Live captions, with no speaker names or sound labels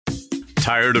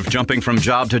Tired of jumping from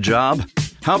job to job?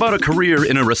 How about a career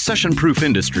in a recession-proof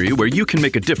industry where you can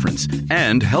make a difference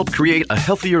and help create a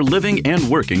healthier living and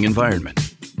working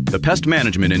environment? The pest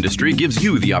management industry gives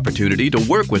you the opportunity to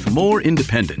work with more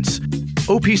independence.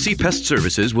 OPC Pest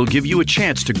Services will give you a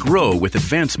chance to grow with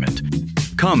advancement.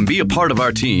 Come be a part of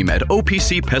our team at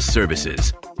OPC Pest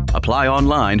Services. Apply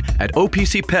online at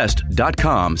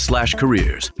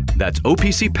opcpest.com/careers. That's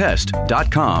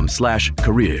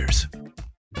opcpest.com/careers.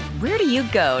 Where do you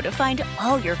go to find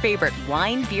all your favorite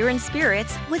wine, beer, and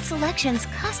spirits with selections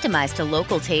customized to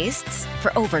local tastes?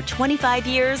 For over 25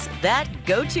 years, that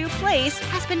go-to place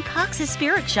has been Cox's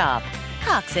Spirit Shop.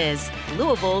 Cox's,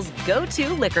 Louisville's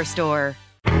go-to liquor store.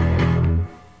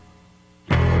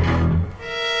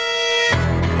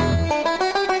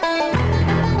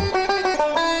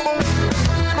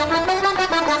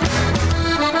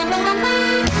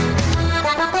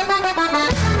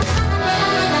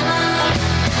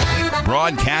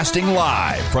 Broadcasting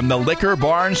live from the Liquor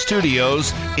Barn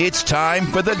Studios, it's time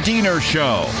for the Deener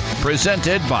Show,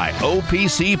 presented by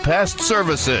OPC Pest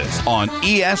Services on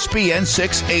ESPN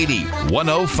 680,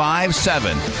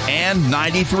 105.7, and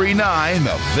 93.9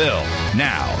 The Ville.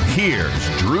 Now, here's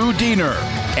Drew Deener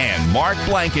and Mark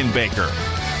Blankenbaker.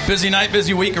 Busy night,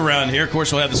 busy week around here. Of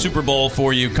course, we'll have the Super Bowl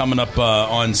for you coming up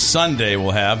on Sunday.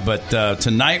 But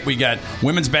tonight we got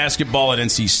women's basketball at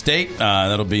NC State.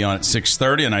 That'll be on at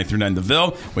 6:30 on 93.9 The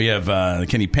Ville. We have the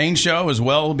Kenny Payne Show as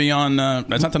well. Will be on.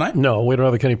 That's not tonight? No, we don't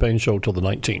have a Kenny Payne Show till the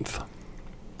 19th.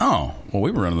 Oh, well, we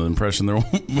were under the impression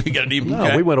we got to even. No,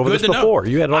 okay. We went over this before.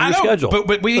 You had it on your schedule.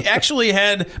 But we actually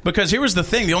had, because here was the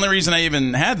thing. The only reason I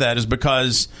even had that is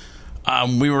because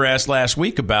we were asked last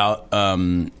week about.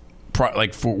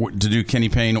 To do Kenny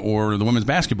Payne or the women's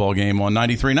basketball game on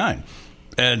 93.9.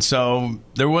 And so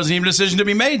there wasn't even a decision to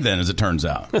be made then, as it turns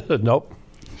out. Nope.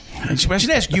 I should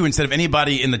ask you instead of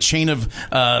anybody in the chain of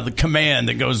the command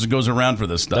that goes around for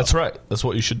this stuff. That's right. That's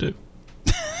what you should do.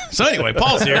 So anyway,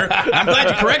 Paul's here. I'm glad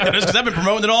you corrected us because I've been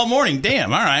promoting it all morning.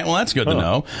 Damn. All right. Well, that's good to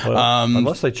know. Well,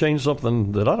 unless they change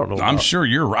something that I don't know about. I'm sure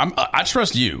you're right. I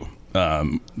trust you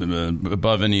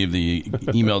above any of the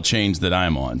email chains that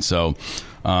I'm on. So...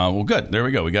 well, good. There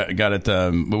we go. We got it.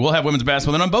 We'll have women's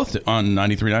basketball then on both on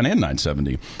 93.9 and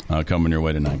 970 coming your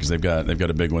way tonight because they've got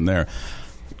a big one there.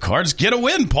 Cards get a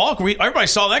win, Paul. Everybody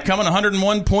saw that coming.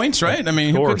 101 points, right? I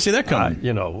mean, who couldn't see that coming?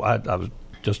 I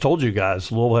just told you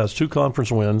guys. Louisville has 2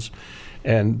 conference wins,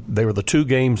 and they were the 2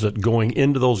 games that going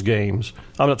into those games.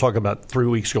 I'm not talking about 3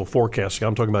 weeks ago forecasting.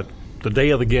 I'm talking about the day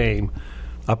of the game.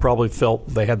 I probably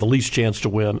felt they had the least chance to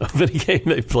win of any game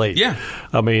they played. Yeah.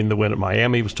 I mean, the win at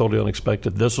Miami was totally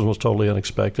unexpected. This one was totally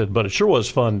unexpected. But it sure was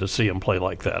fun to see them play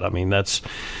like that. I mean, that's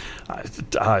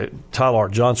Tyler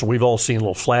Johnson. We've all seen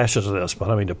little flashes of this.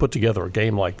 But, I mean, to put together a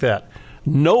game like that,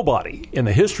 nobody in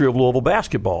the history of Louisville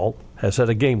basketball has had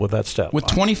a game with that stat with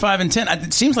line. 25 and 10.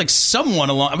 It seems like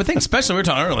someone along – I would think especially we were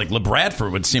talking earlier, like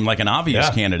LeBradford would seem like an obvious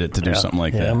candidate to do something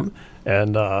like that.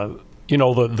 And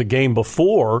the game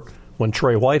before – when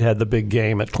Trey White had the big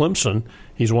game at Clemson,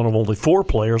 he's one of only 4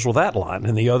 players with that line.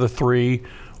 And the other 3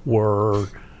 were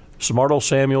Samardo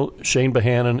Samuel, Shane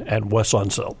Bohannon, and Wes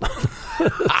Unseld.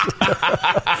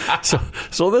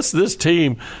 so this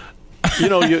team, they're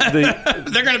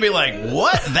going to be like,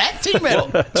 what? That team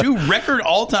had 2 record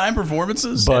all-time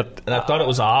performances? And I thought it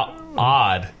was odd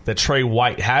that Trey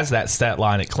White has that stat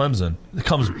line at Clemson. It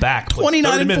comes back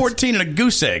 29 and 14 and a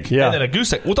goose egg. Yeah. And then a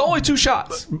goose egg with only 2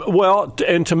 shots. Well,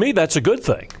 and to me, that's a good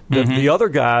thing. The other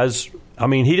guys, I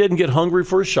mean, he didn't get hungry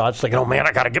for his shots, thinking, oh, man,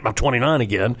 I got to get my 29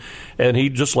 again. And he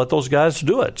just let those guys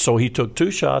do it. So he took 2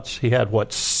 shots. He had,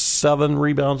 7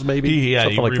 rebounds maybe?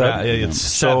 Something like that. Yeah, it's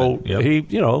 7. So he,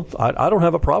 I don't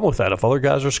have a problem with that. If other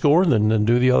guys are scoring, then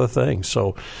do the other thing.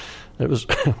 So it was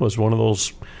one of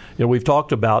those. We've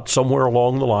talked about somewhere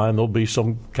along the line there'll be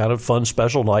some kind of fun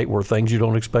special night where things you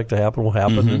don't expect to happen will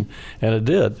happen, and it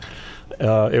did.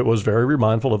 It was very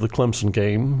mindful of the Clemson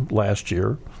game last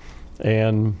year,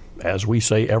 and as we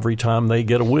say every time they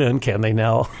get a win, can they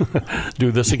now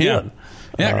do this again?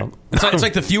 Yeah. It's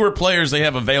like the fewer players they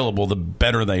have available, the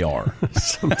better they are.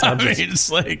 Sometimes it's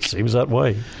like seems that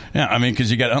way. Yeah, I mean, because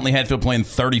you got Huntley Hatfield playing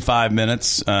 35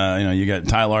 minutes. You got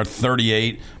Tyler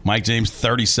 38, Mike James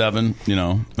 37.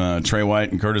 Trey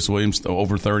White and Curtis Williams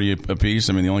over 30 apiece.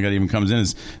 I mean, the only guy that even comes in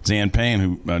is Zan Payne,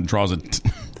 who draws a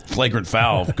flagrant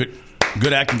foul.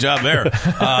 Good acting job there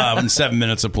in 7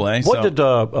 minutes of play. What did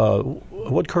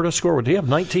what Curtis score? Did he have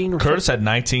 19? Curtis had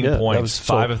 19 points,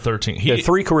 5 of 13. He had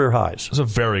 3 career highs. It was a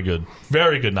very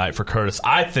good night for Curtis.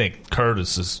 I think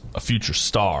Curtis is a future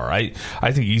star. I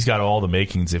think he's got all the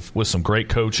makings with some great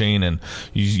coaching, and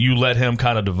you let him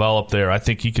kind of develop there. I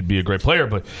think he could be a great player.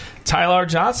 But Tyler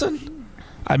Johnson,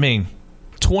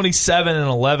 27 and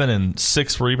 11 and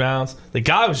 6 rebounds. The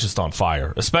guy was just on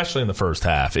fire, especially in the first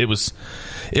half. It was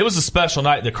a special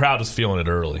night. The crowd was feeling it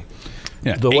early.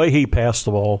 Yeah. The way he passed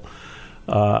the ball,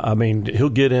 he'll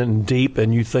get in deep,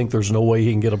 and you think there's no way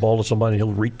he can get a ball to somebody.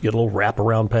 He'll get a little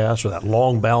wraparound pass or that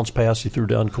long bounce pass he threw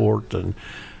down court. And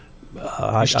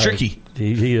he's tricky.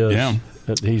 He is. Yeah.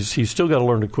 He's still got to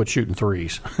learn to quit shooting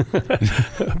threes.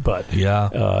 But he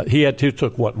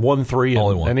took 1 3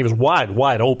 and he was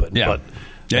wide open. Yeah. But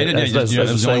as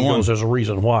the saying goes, there's a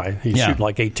reason why he's shooting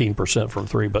like 18% from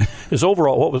 3. But his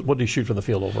overall, what did he shoot from the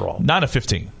field overall? 9 of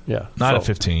 15. Yeah, 9 of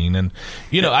 15. And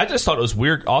I just thought it was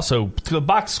weird. Also, the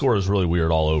box score is really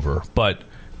weird all over. But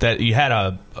that you had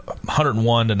a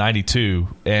 101 to 92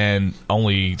 and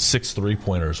only 6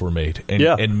 3-pointers were made.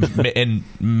 In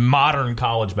modern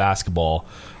college basketball,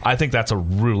 I think that's a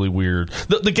really weird.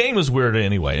 The game is weird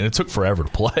anyway, and it took forever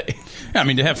to play. Yeah,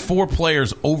 to have 4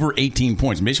 players over 18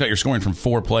 points, basically you're scoring from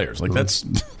 4 players. That's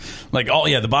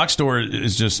the box score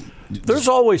is just. There's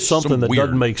always something that weird.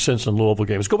 Doesn't make sense in Louisville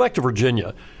games. Go back to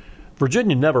Virginia.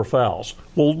 Virginia never fouls.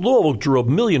 Well, Louisville drew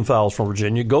 1 million fouls from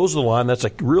Virginia, goes to the line. That's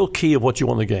a real key of what you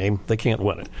want in the game. They can't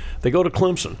win it. They go to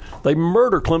Clemson. They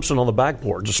murder Clemson on the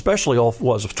backboards, especially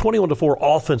 21-4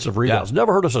 offensive rebounds. Yeah.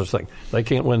 Never heard of such a thing. They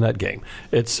can't win that game.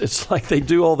 It's like they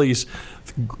do all these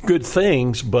good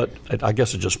things, but I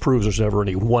guess it just proves there's never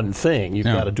any one thing. You've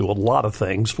got to do a lot of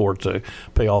things for it to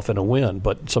pay off in a win.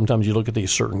 But sometimes you look at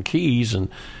these certain keys, and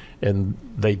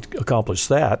they accomplish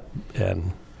that,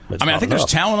 and I think there's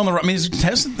talent on the.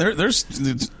 There's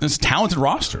this talented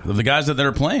roster of the guys that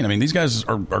are playing. These guys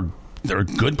they're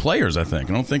good players. I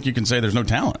don't think you can say there's no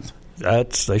talent.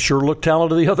 They sure looked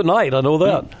talented the other night. I know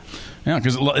that. Yeah,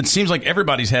 because it seems like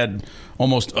everybody's had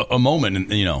almost a moment,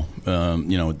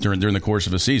 during the course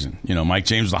of a season. Mike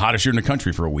James was the hottest shooter in the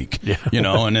country for a week. Yeah.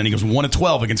 And then he goes 1 of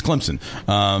 12 against Clemson.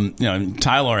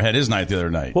 Tyler had his night the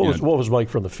other night. What was Mike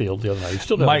from the field the other night? He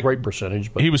still had a great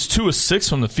percentage, but he was 2 of 6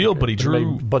 from the field, but he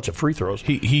drew a bunch of free throws.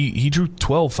 He drew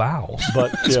 12 fouls.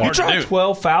 But you draw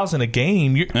 12 fouls in a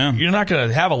game, you're not going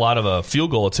to have a lot of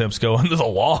field goal attempts go into the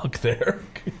log there.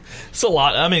 It's a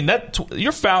lot.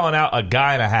 You're fouling out a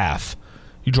guy and a half.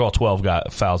 You draw 12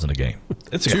 fouls in a game.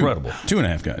 It's incredible.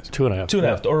 2.5 guys. 2.5.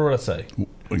 2.5. Or what did I say?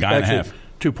 A guy and a half.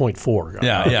 2.4.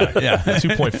 Yeah.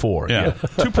 2.4. Yeah.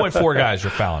 2.4 guys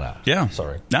you're fouling out. Yeah.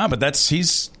 Sorry. No, but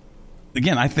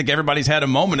again, I think everybody's had a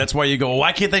moment. That's why you go,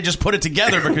 why can't they just put it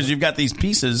together? Because you've got these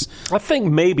pieces. I think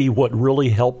maybe what really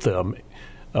helped them,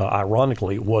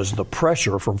 ironically, was the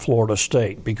pressure from Florida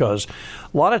State. Because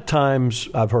a lot of times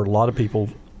I've heard a lot of people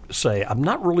say, I'm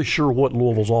not really sure what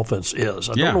Louisville's offense is.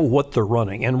 I don't know what they're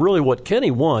running. And really what Kenny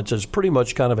wants is pretty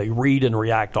much kind of a read and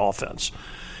react offense.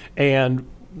 And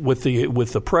with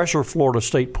the pressure Florida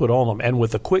State put on them and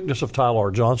with the quickness of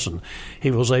Tyler Johnson,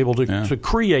 he was able to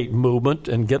create movement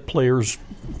and get players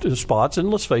to spots.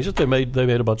 And let's face it, they made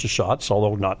a bunch of shots,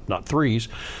 although not threes.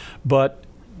 But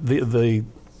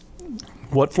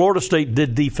what Florida State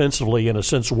did defensively, in a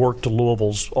sense, worked to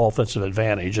Louisville's offensive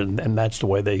advantage, and that's the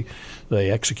way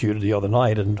they executed the other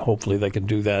night, and hopefully they can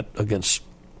do that against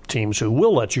teams who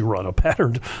will let you run a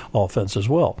patterned offense as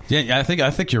well. Yeah, I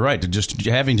think you're right.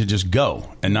 Having to just go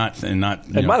and not. And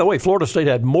by the way, Florida State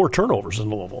had more turnovers than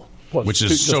Louisville, which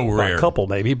is so rare. A couple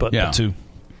maybe, but 2.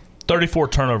 34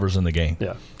 turnovers in the game.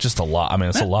 Yeah. Just a lot.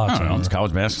 It's a lot. It's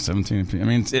college basketball,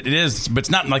 17. It is, but it's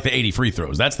not like the 80 free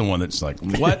throws. That's the one that's like,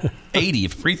 what? 80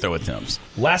 free throw attempts.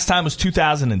 Last time was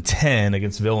 2010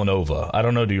 against Villanova. I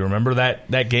don't know. Do you remember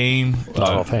that game?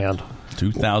 Offhand.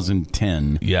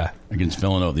 2010. Yeah. Against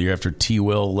Villanova, the year after T.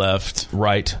 Will left.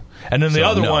 Right. And then the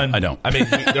other one, I don't.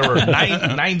 There were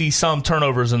 90-some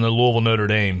turnovers in the Louisville-Notre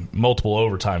Dame multiple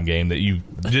overtime game that you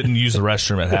didn't use the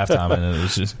restroom at halftime, and it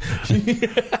was just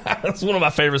that's one of my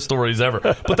favorite stories ever.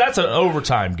 But that's an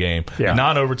overtime game. Yeah.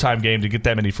 Non-overtime game, to get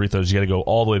that many free throws, you got to go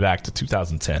all the way back to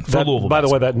 2010 for Louisville. By the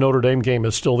way, that Notre Dame game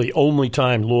is still the only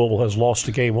time Louisville has lost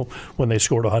a game when they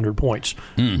scored 100 points.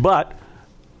 But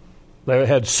they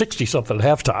had 60-something at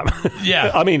halftime.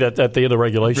 Yeah. At the end of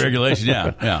regulation.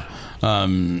 Yeah.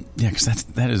 Because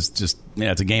that is just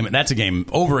it's a game. That's a game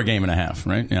over a game and a half,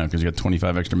 right? Yeah, because you got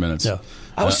 25 extra minutes. Yeah.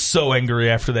 I was so angry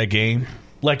after that game,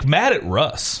 mad at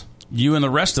Russ. You and the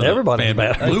rest of Everybody's the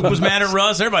mad. Luke was mad at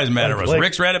Russ. Everybody's mad at Russ. Like-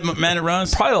 Rick's mad at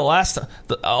Russ. Probably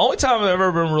the only time I've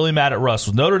ever been really mad at Russ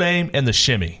was Notre Dame and the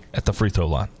shimmy at the free throw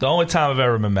line. The only time I've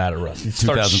ever been mad at Russ. He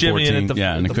started shimmying 2014, at the,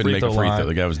 and he the couldn't make a free line. throw.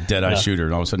 The guy was dead-eye shooter,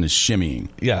 and all of a sudden is shimmying.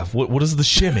 Yeah, what is the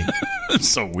shimmy? It's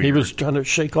so weird. He was trying to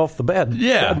shake off the bad.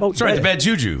 yeah, bad that's right, the bad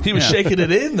juju. He was shaking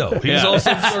it in, though. He was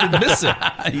also started missing.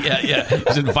 yeah.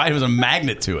 He was a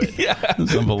magnet to it. Yeah.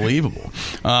 It's unbelievable.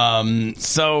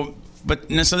 So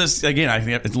this, again, I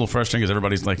think it's a little frustrating because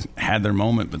everybody's like had their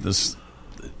moment, but this...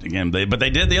 Again, they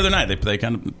did the other night. They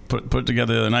kind of put it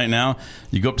together the other night. Now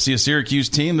you go up to see a Syracuse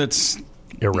team that's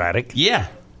erratic. Yeah,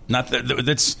 not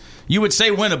that's you would say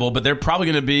winnable, but they're probably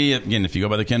going to be, again, if you go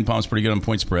by the Ken Palm's pretty good on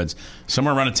point spreads,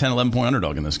 somewhere around a 10, 11 point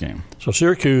underdog in this game. So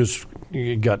Syracuse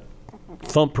got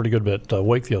thumped pretty good at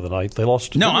Wake the other night. They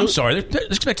lost. No, I'm sorry. They're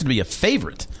expected to be a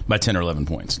favorite by 10 or 11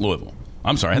 points. Louisville.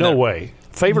 I'm sorry. No way.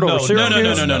 Favorite over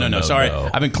Syracuse? No. Sorry.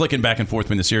 I've been clicking back and forth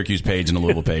between the Syracuse page and the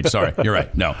Louisville page. Sorry. You're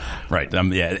right. No. Right.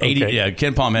 80. Okay. Yeah,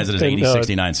 Ken Palm has it as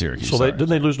 80-69 Syracuse. So didn't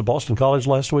they lose to Boston College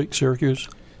last week, Syracuse?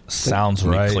 Sounds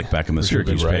Let me right. click back on the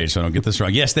Syracuse page so I don't get this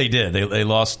wrong. Yes, they did. They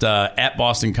lost at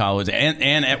Boston College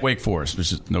and at Wake Forest,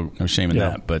 which is no shame in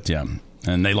that. But, yeah.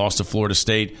 And they lost to Florida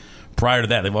State. Prior to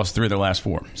that, they lost 3 of their last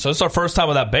 4. So it's our first time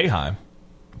without Boeheim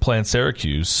playing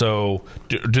Syracuse. So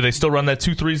do they still run that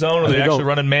 2-3 zone? Or are they actually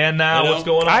running man now? What's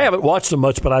going on? I haven't watched them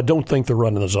much, but I don't think they're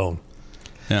running the zone.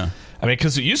 Yeah. I mean,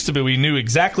 because it used to be we knew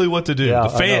exactly what to do. Yeah,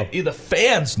 the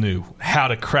fans knew how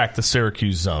to crack the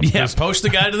Syracuse zone. Yeah, post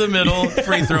the guy to the middle,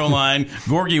 free throw line.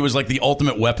 Gorgie was like the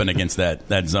ultimate weapon against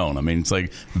that zone. I mean, it's like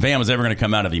if Van was ever going to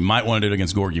come out of it, he might want to do it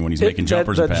against Gorgie when he's making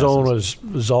jumpers and that passes.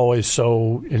 zone was always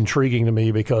so intriguing to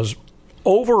me because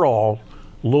overall,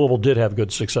 Louisville did have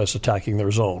good success attacking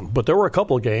their zone. But there were a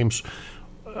couple of games.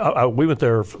 We went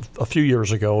there a few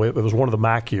years ago. It was one of the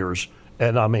MAC years.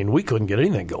 And, I mean, we couldn't get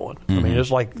anything going. I mean, it's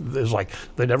like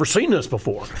they'd never seen this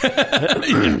before. What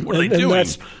are they doing?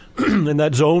 And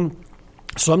that zone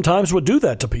sometimes would do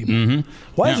that to people. Mm-hmm.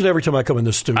 Why is it every time I come in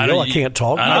this studio I can't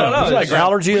talk? I don't know. It's like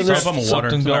allergy in this.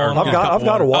 Something going on. I've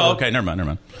got a water. Oh, okay, never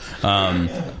mind.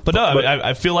 But no,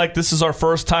 I feel like this is our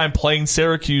first time playing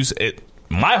Syracuse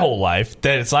my whole life,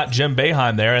 that it's not Jim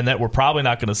Boeheim there and that we're probably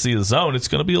not going to see the zone. It's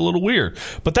going to be a little weird.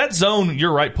 But that zone,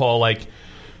 you're right, Paul, like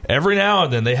every now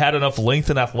and then they had enough length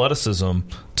and athleticism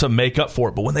to make up for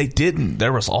it. But when they didn't,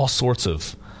 there was all sorts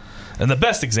of... And the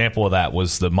best example of that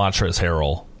was the Montrezl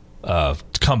Harrell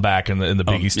comeback in the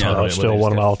Big East tournament. It's still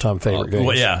one of my all-time favorite games.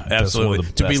 Well, yeah, absolutely.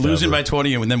 To be losing by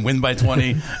 20 and then win by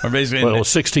 20, or basically, well, it was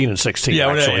 16-16.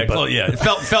 Yeah, actually, it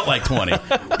felt like 20.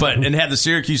 And have the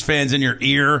Syracuse fans in your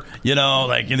ear,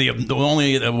 like the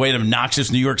only way an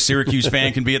obnoxious New York Syracuse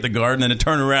fan can be at the Garden, and to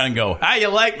turn around and go, "How you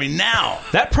like me now?"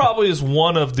 That probably is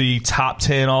one of the top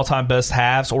 10 all-time best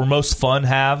halves or most fun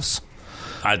halves.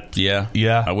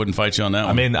 Yeah. I wouldn't fight you on that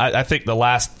one. I mean, I think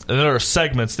there are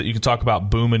segments that you can talk about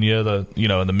booming you,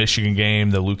 in the Michigan game,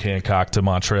 the Luke Hancock to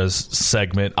Montrez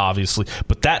segment, obviously.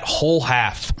 But that whole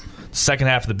half, second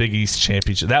half of the Big East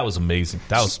Championship, that was amazing.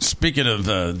 That was speaking of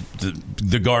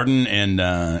the Garden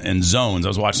and zones. I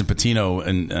was watching Patino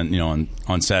and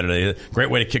on Saturday. Great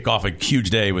way to kick off a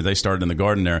huge day where they started in the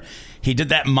Garden there. He did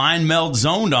that mind meld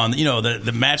zoned on, the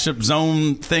matchup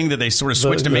zone thing that they sort of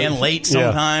switched to man late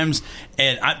sometimes. Yeah.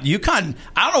 And UConn,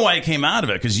 I don't know why it came out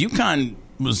of it, because UConn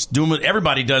was doing what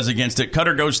everybody does against it.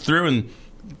 Cutter goes through and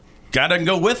guy doesn't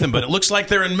go with him, but it looks like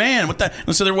they're in man.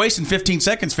 And so they're wasting 15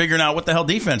 seconds figuring out what the hell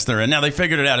defense they're in. Now they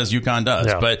figured it out as UConn does.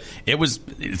 Yeah. But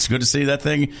it's good to see that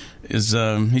thing is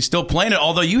he's still playing it,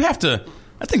 although you have to.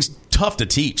 That thing's tough to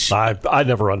teach. I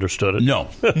never understood it. No.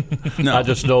 I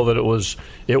just know that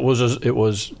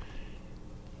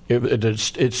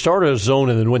it started as zone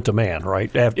and then went to man,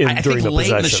 right? I during think the late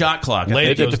possession. in the shot clock.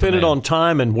 It depended on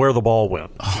time and where the ball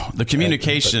went. Oh, the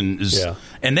communication is,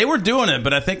 and they were doing it,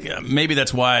 but I think maybe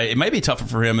that's why it might be tougher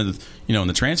for him, in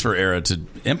the transfer era to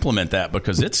implement that,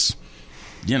 because it's.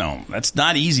 That's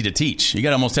not easy to teach. You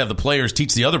got to almost have the players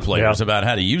teach the other players about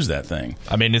how to use that thing.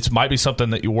 I mean, it might be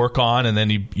something that you work on and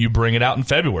then you bring it out in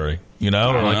February,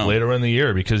 or later in the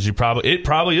year, because it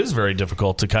probably is very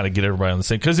difficult to kind of get everybody on the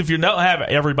same. Because if you don't have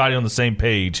everybody on the same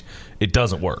page, it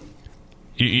doesn't work.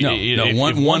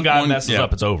 If one guy messes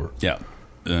up, it's over. Yeah,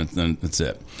 then that's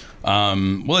it.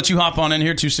 We'll let you hop on in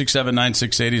here.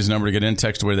 267-9680 is the number to get in.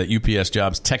 Text away that UPS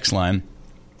Jobs text line.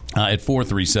 At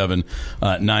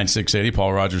 437-9680.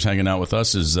 Paul Rogers hanging out with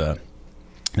us.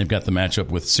 They've got the matchup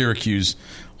with Syracuse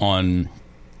on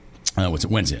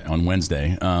Wednesday. On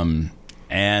Wednesday, and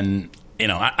I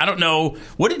don't know,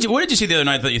 what did you see the other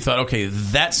night that you thought, okay,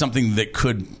 that's something that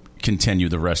could continue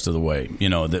the rest of the way.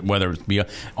 That whether it be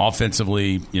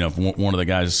offensively, if one of the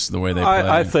guys the way they play.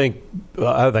 I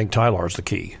think Tyler's the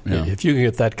key. Yeah. If you can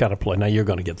get that kind of play, now you're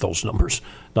going to get those numbers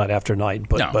night after night.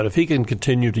 But if he can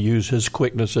continue to use his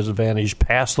quickness, his advantage,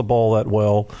 pass the ball that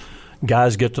well,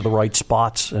 guys get to the right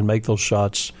spots and make those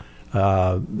shots.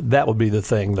 That would be the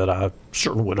thing that I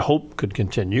certainly would hope could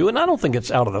continue. And I don't think it's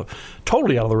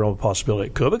totally out of the realm of possibility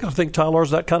it could, because I think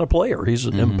Tyler's that kind of player. He's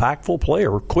an impactful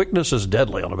player. Quickness is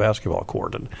deadly on a basketball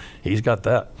court, and he's got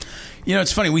that.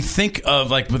 It's funny. We think of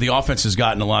but the offense has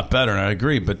gotten a lot better, and I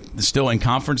agree. But still, in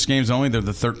conference games only, they're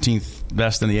the 13th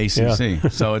best in the ACC. Yeah.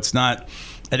 So it's not.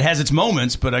 It has its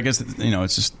moments, but I guess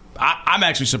it's just. I'm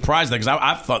actually surprised because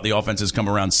I've thought the offense has come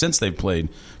around since they've played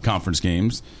conference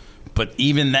games. But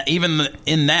even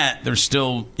in that, they're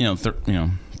still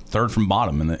third from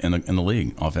bottom in the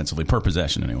league offensively per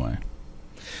possession anyway.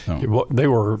 So. They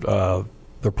were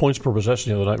their points per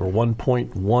possession the other night were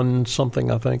 1.1 something,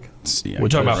 I think. We're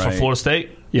talking about for Florida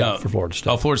State. Yeah, for Florida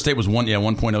State. Oh, Florida State was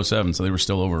 1.07, so they were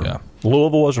still over. Yeah.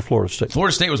 Louisville was or Florida State?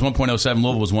 Florida State was 1.07.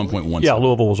 Louisville was 1.1. Yeah,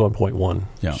 Louisville was 1.1.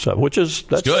 Yeah, so,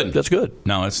 that's good. That's good.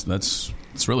 No, that's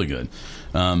really good.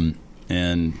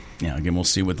 And again, we'll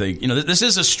see what they. This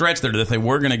is a stretch there that they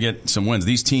were going to get some wins.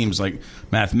 These teams,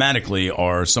 mathematically,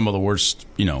 are some of the worst.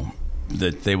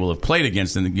 That they will have played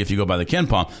against, and if you go by the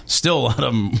KenPom, still a lot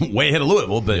of them way ahead of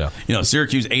Louisville. But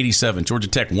Syracuse 87, Georgia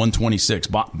Tech 126,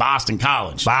 Boston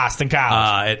College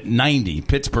at 90,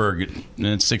 Pittsburgh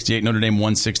at 68, Notre Dame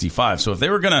 165. So if they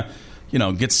were going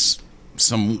to get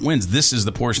some wins, this is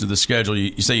the portion of the schedule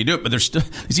you say you do it. But these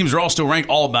teams are all still ranked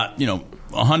all about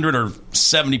 100 or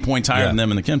 70 points higher than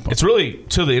them in the KenPom. It's really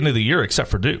to the end of the year, except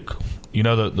for Duke.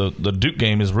 The Duke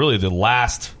game is really the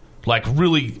last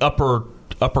really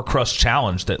upper crust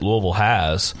challenge that Louisville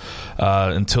has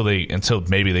until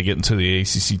maybe they get into the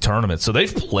ACC tournament. So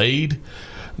they've played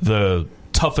the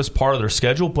toughest part of their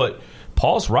schedule. But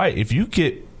Paul's right. If you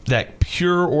get that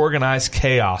pure organized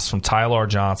chaos from Tyler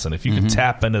Johnson, if you can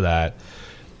tap into that,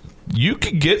 you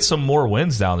could get some more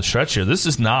wins down the stretch here. This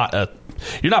is not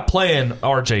you're not playing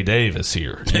R.J. Davis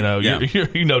here.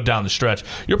 You're down the stretch.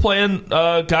 You're playing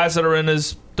guys that are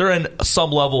they're in some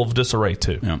level of disarray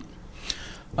too. Yeah.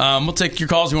 We'll take your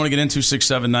calls. You want to get into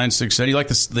 67968. You like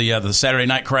the Saturday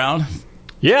night crowd?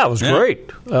 Yeah, it was great.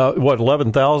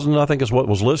 11,000 I think is what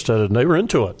was listed, and they were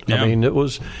into it. Yeah. I mean, it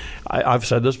was. I've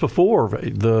said this before.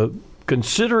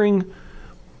 Considering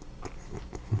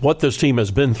what this team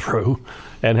has been through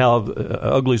and how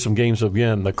ugly some games have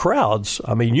been, the crowds.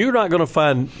 I mean, you're not going to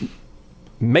find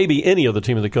maybe any other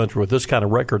team in the country with this kind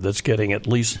of record that's getting at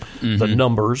least the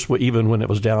numbers, even when it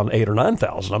was down 8,000 or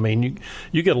 9,000. I mean,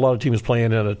 you get a lot of teams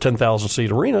playing in a 10,000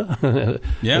 seat arena.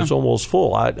 It's almost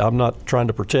full. I'm not trying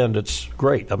to pretend it's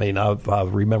great. I mean, I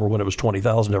remember when it was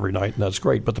 20,000 every night, and that's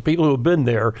great. But the people who have been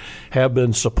there have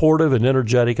been supportive and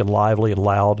energetic and lively and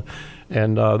loud,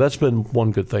 and that's been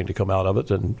one good thing to come out of it.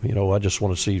 And I just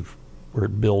want to see where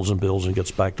it builds and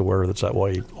gets back to where it's that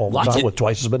way all the time with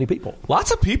twice as many people.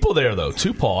 Lots of people there, though,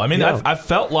 too, Paul. I mean, I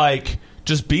felt like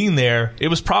just being there, it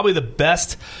was probably the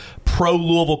best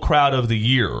pro-Louisville crowd of the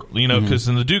year. Because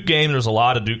in the Duke game, there's a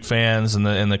lot of Duke fans, and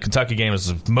the Kentucky game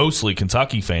is mostly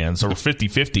Kentucky fans, or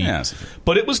 50-50. Yes.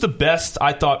 But it was the best,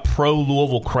 I thought,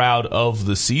 pro-Louisville crowd of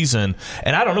the season.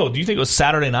 And I don't know, do you think it was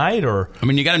Saturday night or? I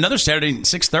mean, you got another Saturday,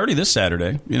 6:30 this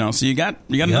Saturday. So you got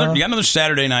another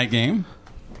Saturday night game.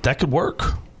 That could work.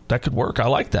 I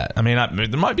like that. I mean,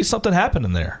 there might be something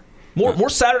happening there. More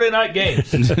Saturday night games.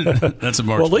 That's a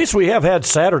well, at least we have had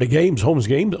Saturday games,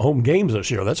 home games this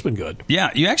year. That's been good.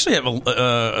 Yeah, you actually have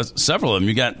several of them.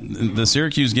 You got the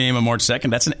Syracuse game on March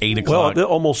 2nd. That's an 8 o'clock. Well,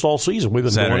 almost all season we've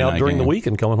been Saturday going out during game. the week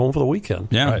and coming home for the weekend.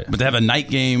 Yeah, right. But to have a night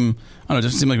game, I don't know.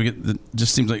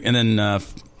 Just seems like, and then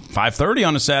 5:30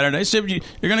 on a Saturday. So you're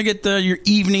going to get your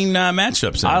evening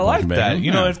matchups. I like that.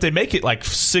 If they make it like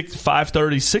 5:30,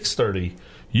 6:30,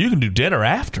 you can do dinner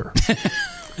after.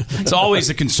 It's always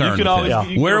a concern. You can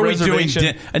always, where are we doing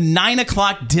a 9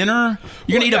 o'clock dinner?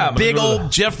 You're going to eat a big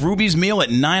old Jeff Ruby's meal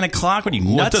at 9 o'clock? What are you,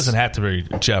 nuts? Well, it doesn't have to be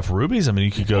Jeff Ruby's. I mean,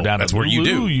 you could go down that's to where you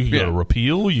do. You can go to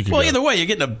Repeal. Either way, you're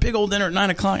getting a big old dinner at 9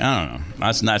 o'clock. I don't know.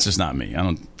 That's just not me. I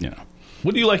don't.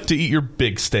 When do you like to eat your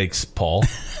big steaks, Paul?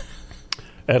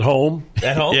 At home.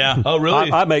 At home? Yeah. Oh,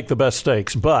 really? I make the best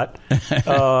steaks, but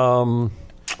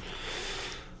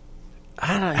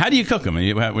how do you cook them?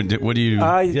 What do you?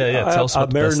 Tell us I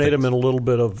about the best marinate them things. in a little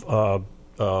bit of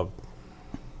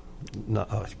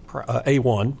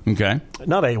A1. Okay.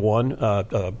 Not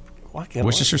A1.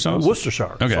 Worcestershire sauce?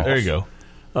 Worcestershire. Okay. Sauce. There you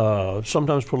go.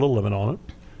 Sometimes put a little lemon on it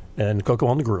and cook them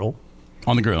on the grill.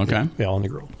 On the grill, okay. Yeah, on the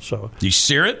grill. So do you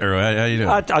sear it, or how do you do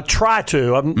it? I try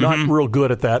to. I'm not real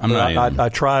good at that. I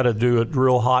try to do it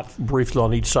real hot, briefly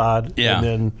on each side. Yeah, and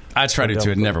then I try to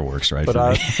too. It never works right.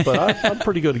 But for me. I'm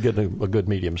pretty good at getting a good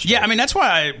medium steak. Yeah, I mean that's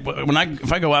why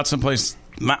if I go out someplace,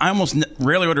 I almost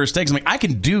rarely order steaks. I'm like, I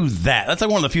can do that. That's like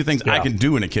one of the few things I can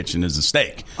do in a kitchen is a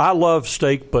steak. I love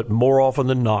steak, but more often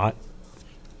than not,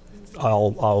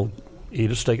 I'll eat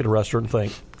a steak at a restaurant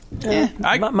and think,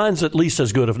 mine's at least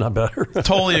as good, if not better.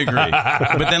 Totally agree.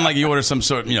 But then, like, you order some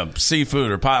sort of,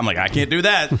 seafood or pie. I'm like, I can't do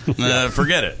that.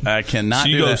 Forget it. I cannot. So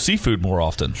you do go that. Seafood more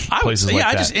often. Places like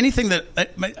that. Just anything that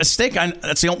a steak.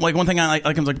 That's the only, one thing I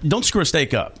like. I'm like, don't screw a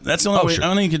steak up. That's the only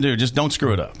thing you can do. Just don't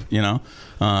screw it up.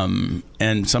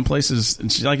 And some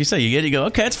places, like you say, you go,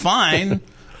 okay, it's fine,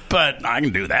 but I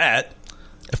can do that.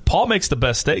 If Paul makes the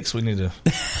best steaks, we need to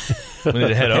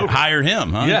head over. Hire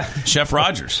him, huh? Yeah. Chef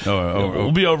Rogers.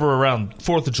 We'll be over around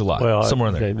 4th of July,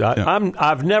 somewhere in there.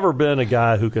 I've never been a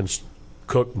guy who can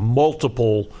cook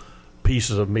multiple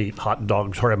pieces of meat, hot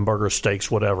dogs, hamburgers,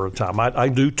 steaks, whatever at a time. I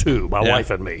do two, my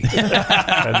wife and me.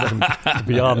 And then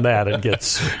beyond that, it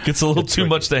gets a little too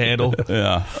much to handle.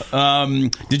 Yeah.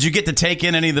 Did you get to take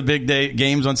in any of the big day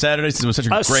games on Saturdays? It was such a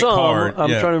great card. I'm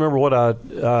trying to remember what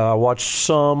I watched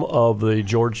some of the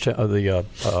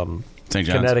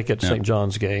Connecticut St.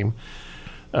 John's game.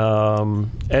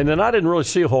 And then I didn't really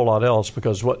see a whole lot else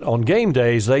because on game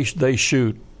days they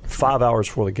shoot 5 hours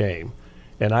before the game.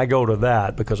 And I go to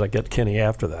that because I get Kenny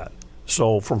after that.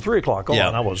 So from 3 o'clock on,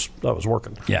 I was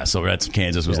working. Yeah, so that's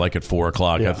Kansas was like at 4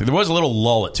 o'clock. Yeah. I think there was a little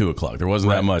lull at 2 o'clock. There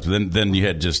wasn't that much. Then you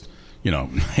had just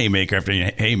haymaker after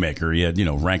haymaker. You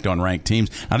had ranked on ranked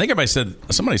teams. I think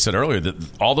somebody said earlier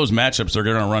that all those matchups are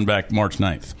going to run back March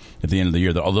 9th at the end of the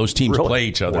year. All those teams play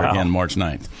each other again March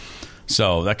 9th.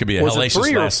 So that could be a hellacious.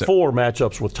 Was it 3 or 4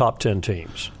 matchups with top 10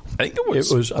 teams? I think it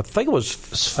was.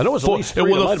 I know it was at least 3.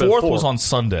 Well, the 4th was on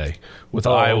Sunday with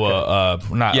Iowa.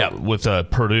 Okay. With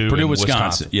Purdue,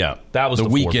 Wisconsin. Yeah, that was the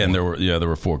weekend. There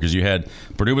were 4 because you had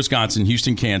Purdue, Wisconsin,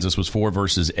 Houston, Kansas was 4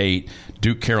 versus 8.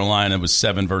 Duke, Carolina was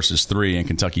 7 versus 3, and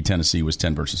Kentucky, Tennessee was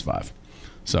 10 versus 5.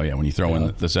 So when you throw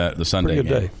in the Sunday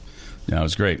game. Yeah, it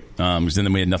was great. Because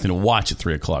then we had nothing to watch at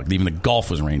 3 o'clock. Even the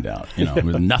golf was rained out. There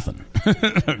was nothing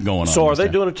going on. So are they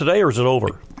doing it today or is it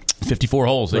over? 54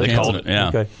 holes. They canceled it. Yeah.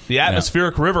 Okay. The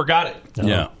atmospheric river got it.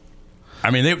 Yeah. I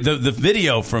mean, the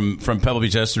video from Pebble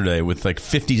Beach yesterday with like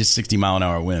 50 to 60 mile an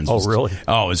hour winds. Really?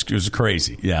 Oh, it was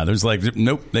crazy. Yeah, there's like,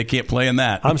 nope, they can't play in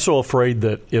that. I'm so afraid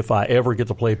that if I ever get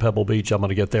to play Pebble Beach, I'm going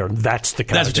to get there, and that's the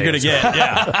kind That's what you're going to get.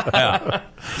 Yeah.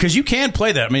 Because you can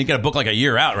play that. I mean, you got to book like a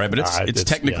year out, right? But it's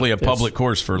technically a public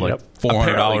course for like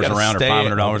 $400 around or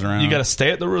 $500 around. You got to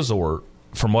stay at the resort.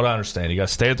 From what I understand, you got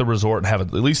to stay at the resort and have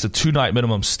at least a 2-night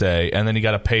minimum stay, and then you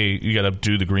got to pay. You got to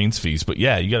do the greens fees. But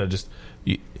yeah, you got to just.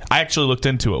 I actually looked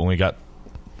into it when we got.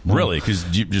 Really? Because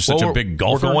you're such a big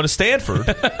golfer. We're going to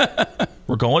Stanford.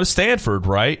 We're going to Stanford,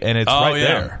 right? And it's right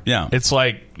there. Yeah. It's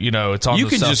like, it's on you the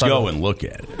can south just side go and look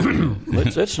at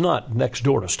it. It's not next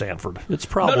door to Stanford. It's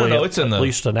probably no, it's at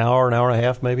least an hour and a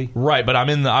half, maybe. Right, but I'm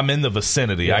in the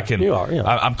vicinity. Yeah, I can. You are. Yeah.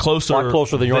 I'm closer. A lot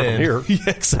closer than you are from here. Yeah,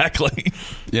 exactly.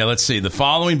 Yeah, let's see. The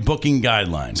following booking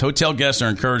guidelines. Hotel guests are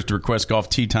encouraged to request golf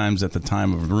tee times at the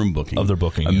time of room booking. Of their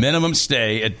booking. A minimum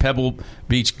stay at Pebble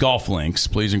Beach Golf Links.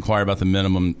 Please inquire about the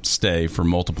minimum stay for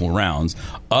multiple rounds.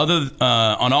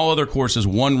 On all other courses,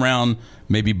 1 round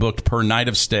may be booked per night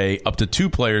of stay. Up to 2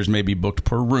 players may be booked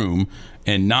per room.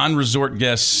 And non-resort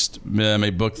guests may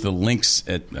book the links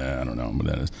at, I don't know what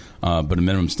that is, but a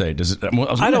minimum stay. Does it? I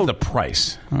was looking at the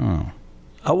price. Oh.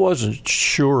 I wasn't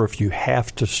sure if you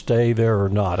have to stay there or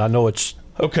not. I know it's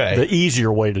the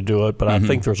easier way to do it, but I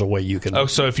think there's a way you can. Oh,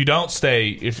 so if you don't stay,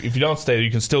 if you don't stay, you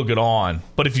can still get on.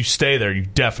 But if you stay there, you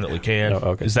definitely can.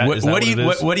 Okay. Is that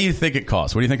what do you think it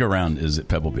costs? What do you think a round is at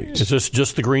Pebble Beach? Is this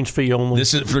just the greens fee only?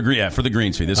 This is for the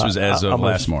greens fee. This was as of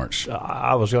last March.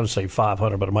 I was going to say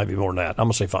 $500, but it might be more than that. I'm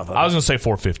going to say $500. I was going to say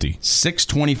 $450.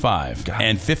 $625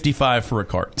 and $55 for a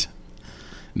cart.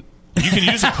 You can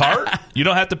use a cart. You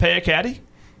don't have to pay a caddy.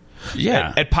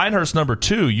 Yeah, at Pinehurst number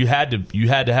 2, you had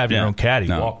to have your own caddy.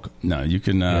 No, you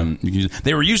can. You can use,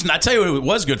 they were using. I tell you what, it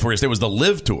was good for us. There was the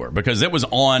Live Tour because it was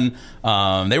on.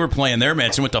 They were playing their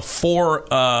match and went to 4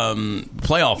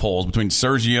 playoff holes between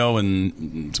Sergio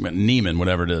and Neiman,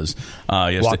 whatever it is.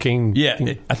 Joaquin.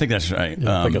 I think that's right.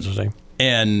 I think that's his name.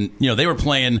 And they were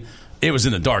playing. It was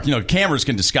in the dark. Cameras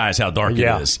can disguise how dark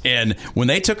it is. And when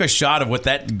they took a shot of what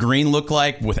that green looked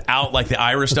like without like the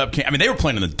iris up, they were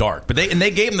playing in the dark. But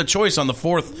they gave them the choice on the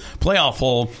 4th playoff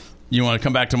hole. You want to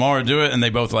come back tomorrow and do it? And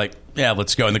they both like, yeah,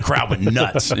 let's go. And the crowd went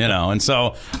nuts, And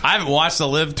so I haven't watched the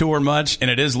Live Tour much,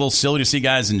 and it is a little silly to see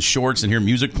guys in shorts and hear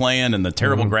music playing and the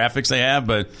terrible graphics they have,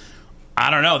 but I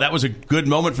don't know. That was a good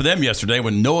moment for them yesterday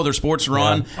when no other sports were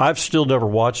on. I've still never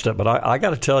watched it, but I got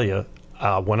to tell you,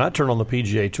 when I turn on the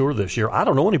PGA Tour this year, I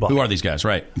don't know anybody. Who are these guys?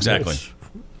 Right, exactly.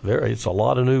 It's a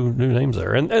lot of new names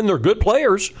there, and they're good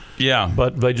players. Yeah,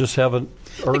 but they just haven't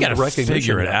earned the recognition.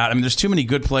 Figure it out. I mean, there's too many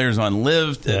good players on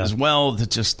Live as well.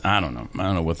 That just I don't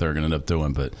know what they're going to end up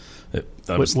doing. But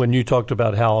when you talked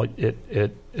about how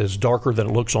it is darker than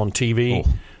it looks on TV.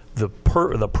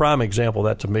 The prime example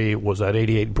of that to me was that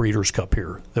 88 Breeders' Cup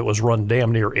here that was run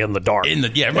damn near in the dark.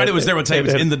 Everybody was there would say it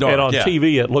was in the dark. And on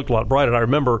TV it looked a lot brighter. And I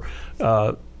remember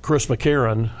Chris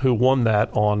McCarron, who won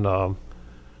that on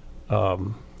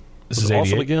this is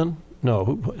Austin again?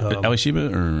 No. Ali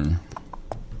Sheba or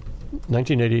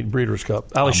 1988 Breeders'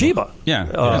 Cup. Ali Sheba.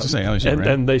 Yeah, I was to say Ali Sheba. And, right?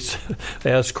 and they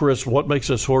asked Chris, what makes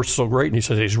this horse so great? And he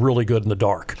said, he's really good in the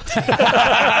dark. That's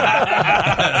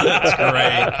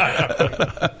great.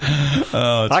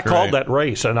 I called that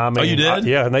race. And I mean, you did?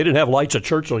 Yeah, and they didn't have lights at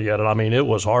Churchill yet. And I mean, it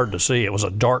was hard to see. It was a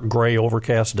dark, gray,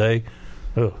 overcast day.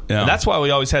 Yeah. And that's why we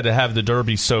always had to have the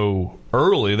Derby so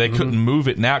early. They couldn't move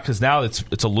it now because now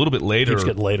it's a little bit later. It's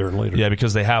getting later and later. Yeah,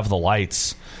 because they have the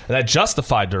lights. And that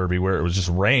justified Derby where it was just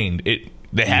rained.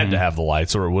 They had to have the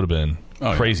lights or it would have been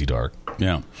crazy dark.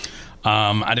 Yeah.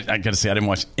 I got to say, I didn't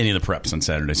watch any of the preps on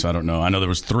Saturday, so I don't know. I know there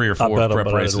was 3 or 4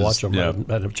 prep races. I didn't watch them. Yeah. I didn't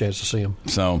have a chance to see them.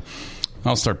 So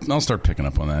I'll start picking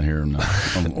up on that here.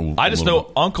 I just know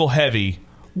Uncle Heavy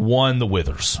won the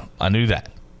Withers. I knew that.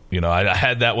 I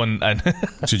had that one.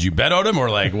 Should you bet on him or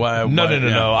like why?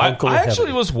 No. I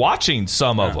actually was watching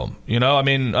some of them. I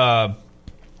mean, I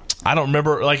don't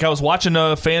remember. Like I was watching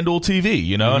FanDuel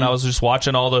TV, and I was just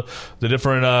watching all the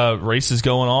different races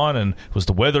going on, and it was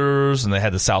the Withers, and they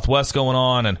had the Southwest going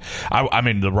on, and I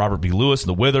mean the Robert B. Lewis and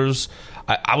the Withers.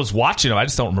 I was watching them. I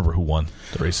just don't remember who won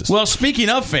the races. Well, speaking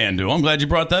of FanDuel, I'm glad you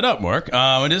brought that up, Mark.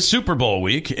 It is Super Bowl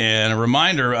week, and a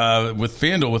reminder with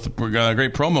FanDuel, with a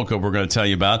great promo code we're going to tell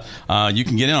you about, you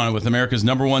can get in on it with America's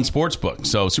 #1 sports book.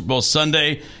 So Super Bowl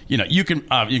Sunday, you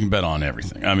can bet on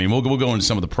everything. I mean, we'll go into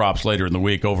some of the props later in the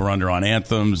week, over under on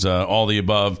anthems, all the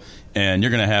above, and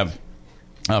you're going to have.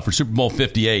 For Super Bowl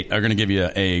 58, are going to give you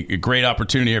a great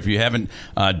opportunity. If you haven't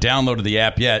downloaded the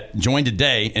app yet, join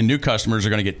today, and new customers are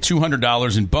going to get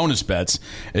 $200 in bonus bets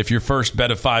if your first bet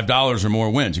of $5 or more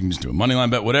wins. You can just do a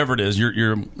moneyline bet, whatever it is.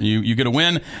 You get a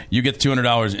win, you get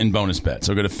 $200 in bonus bets.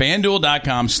 So go to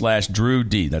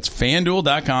FanDuel.com/DrewD. That's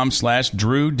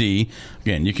FanDuel.com/DrewD.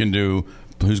 Again, you can do.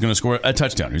 Who's going to score a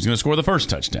touchdown? Who's going to score the first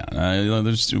touchdown? We'll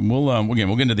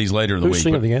get into these later in the week. Who's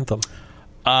singing the anthem?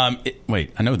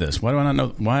 Wait, I know this. Why do I not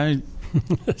know? Why?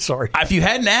 Sorry. If you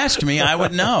hadn't asked me, I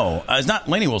would know. It's not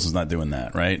Lainey Wilson's not doing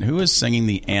that, right? Who is singing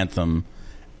the anthem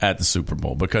at the Super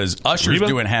Bowl? Because Usher's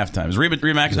doing halftime. Is Reba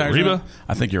McEntire? Reba?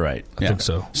 I think you're right. I think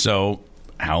so. So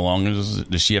how long is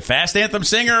she a fast anthem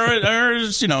singer, or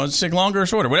is, it's longer or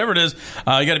shorter? Whatever it is,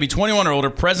 you got to be 21 or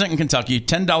older, present in Kentucky,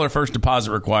 $10 first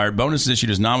deposit required. Bonuses issued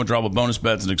as non-withdrawable bonus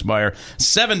bets that expire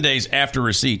 7 days after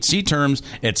receipt. See terms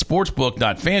at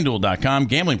sportsbook.fanduel.com.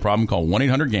 Gambling problem? Call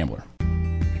 1-800-GAMBLER.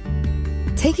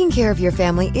 Taking care of your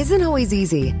family isn't always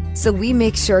easy, so we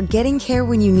make sure getting care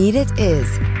when you need it is.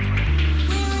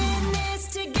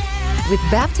 With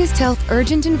Baptist Health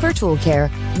Urgent and Virtual Care,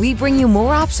 we bring you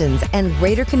more options and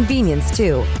greater convenience,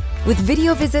 too. With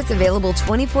video visits available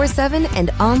 24/7 and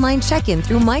online check-in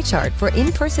through MyChart for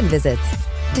in-person visits.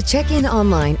 To check in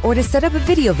online or to set up a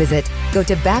video visit, go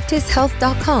to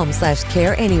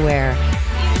baptisthealth.com/careanywhere.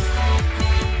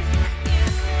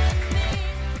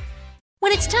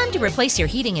 When it's time to replace your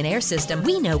heating and air system,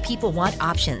 we know people want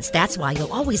options. That's why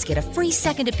you'll always get a free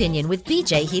second opinion with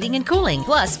BJ Heating and Cooling.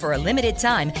 Plus, for a limited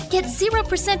time, get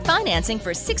 0% financing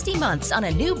for 60 months on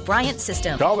a new Bryant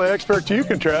system. Call the experts you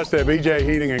can trust at BJ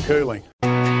Heating and Cooling.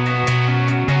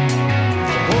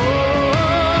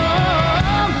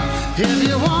 If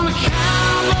you want to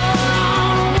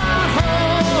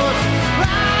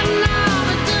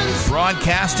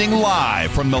Broadcasting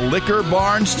live from the Liquor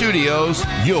Barn Studios,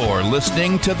 you're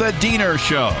listening to The Deener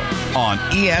Show on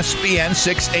ESPN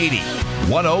 680,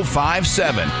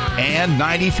 105.7, and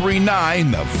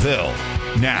 93.9 The Ville.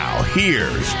 Now,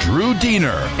 here's Drew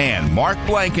Deener and Mark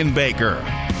Blankenbaker.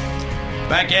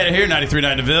 Back at it here,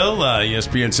 93.9 DeVille,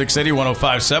 ESPN 680,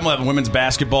 105.7. We'll have women's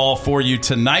basketball for you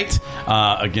tonight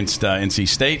against NC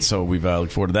State. So we've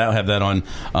looked forward to that. We'll have that on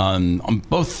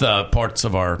both parts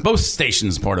of both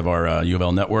stations, part of our U of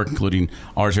L network, including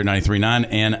ours here, 93.9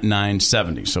 and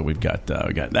 970. So we got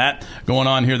that going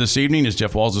on here this evening. Is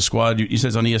Jeff Walls' squad? You said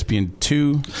it's on ESPN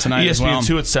 2 tonight as well? ESPN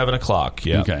 2 at 7 o'clock,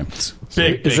 yeah. Okay.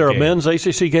 Is there a men's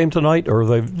ACC game tonight, or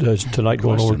is tonight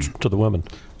going over to the women?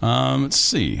 Let's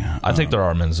see. I think there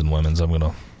are men's and women's. I'm going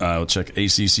to... we'll check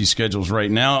ACC schedules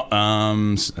right now.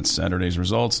 That's Saturday's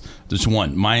results. There's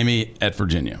one. Miami at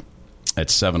Virginia at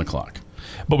 7 o'clock.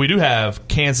 But we do have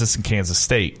Kansas and Kansas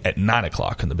State at 9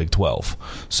 o'clock in the Big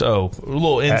 12. So a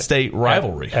little in-state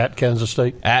rivalry. At Kansas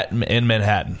State? In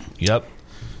Manhattan. Yep.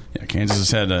 Yeah, Kansas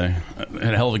has had a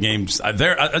hell of a game.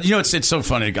 It's so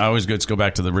funny. I always go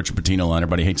back to the Richard Pitino line.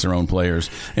 Everybody hates their own players.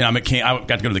 I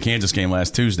got to go to the Kansas game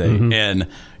last Tuesday, and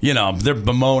they're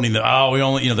bemoaning that we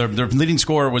only their leading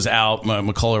scorer was out,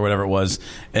 McCullough or whatever it was,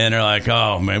 and they're like,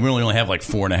 oh man, we only have like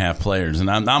 4.5 players,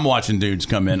 and I'm watching dudes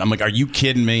come in. I'm like, are you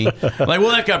kidding me? Like,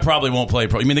 well, that guy probably won't play.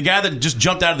 I mean, the guy that just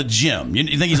jumped out of the gym. You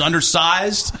think he's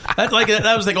undersized? That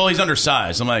was like, oh, he's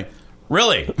undersized. I'm like.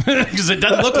 Really? Because it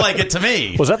doesn't look like it to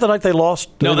me. Was that the night they lost?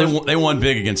 No, they won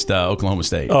big against Oklahoma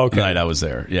State. Oh, okay. The night I was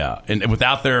there, yeah, and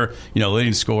without their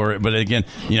leading scorer. But again,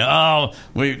 this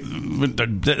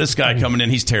guy coming in,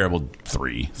 he's terrible.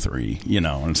 3-3,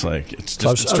 and it's like it's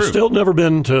just it's true. I've still never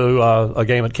been to a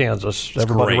game at Kansas.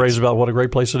 Everybody raves about what a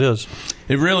great place it is.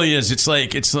 It really is. It's a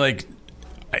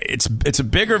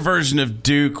bigger version of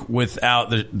Duke without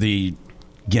the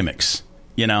gimmicks.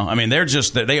 I mean, they are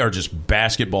just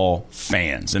basketball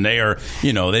fans, and they are,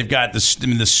 they've got the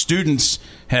students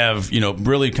have,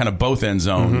 really kind of both end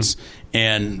zones,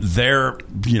 and they're,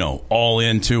 all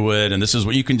into it, and this is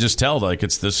what you can just tell, like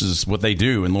this is what they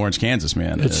do in Lawrence, Kansas,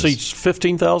 man. It seats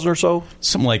 15,000 or so,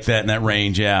 something like that in that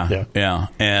range, yeah.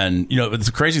 And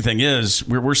the crazy thing is,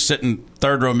 we're sitting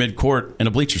third row mid court in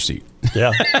a bleacher seat.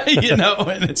 Yeah,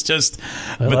 and it's just,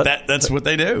 that's what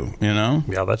they do,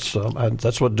 Yeah,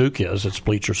 that's what Duke is. It's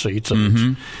bleacher seats,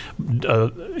 and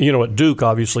at Duke,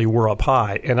 obviously we're up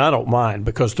high, and I don't mind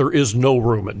because there is no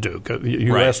room at Duke.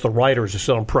 You ask the writers to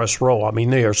sit on press row. I mean,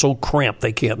 they are so cramped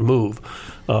they can't move.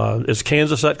 Is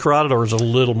Kansas that crowded, or is it a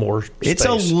little more space? It's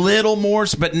a little more,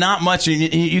 but not much.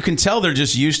 You can tell they're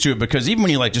just used to it because even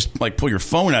when you just pull your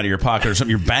phone out of your pocket or something,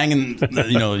 you're banging,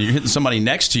 you're hitting somebody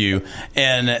next to you,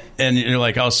 and you're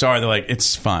like, oh, sorry. They're like,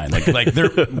 it's fine.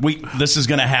 This is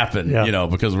going to happen,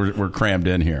 because we're crammed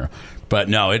in here. But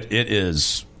no, it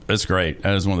is. It's great.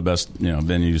 That is one of the best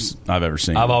venues I've ever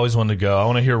seen. I've always wanted to go. I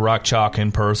want to hear Rock Chalk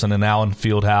in person and Allen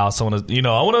Fieldhouse. I want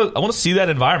to, I want to see that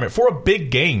environment for a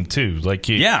big game too. I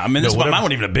mean, this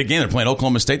wasn't even a big game. They're playing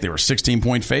Oklahoma State. They were a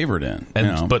 16-point favorite in.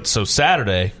 But so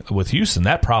Saturday with Houston,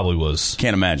 that probably was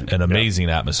can't imagine an amazing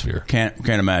atmosphere. Can't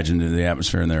imagine the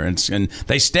atmosphere in there. And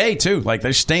they stay too.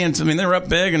 They're staying. I mean, they're up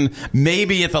big, and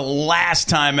maybe at the last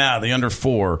time out, the under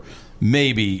 4.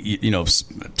 Maybe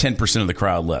 10% of the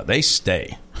crowd left. They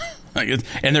stay,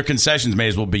 and their concessions may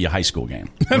as well be a high school game.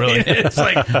 Really, it's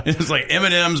like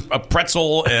M&Ms, a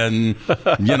pretzel, and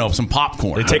some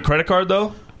popcorn. They take credit card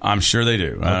though. I'm sure they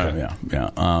do. Okay.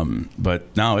 Yeah.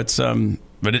 But no, it's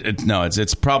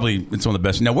it's probably one of the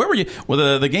best. Now, where were you?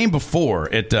 Well, the game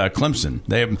before at Clemson,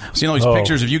 they have seen all these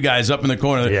pictures of you guys up in the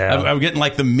corner. Yeah. I'm getting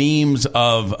like the memes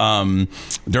of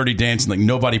Dirty Dancing. Like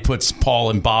nobody puts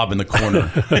Paul and Bob in the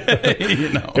corner.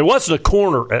 It wasn't a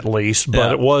corner at least,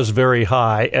 but it was very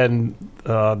high. And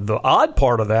the odd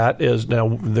part of that is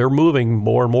now they're moving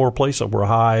more and more places. We're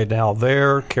high now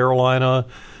there, Carolina,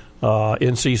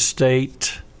 NC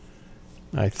State,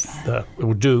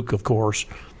 Duke, of course.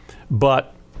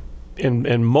 But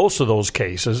in most of those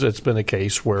cases, it's been a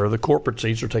case where the corporate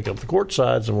seats are taking up the court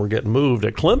sides and we're getting moved.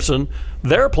 At Clemson,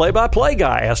 their play-by-play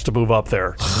guy has to move up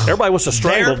there. Everybody wants to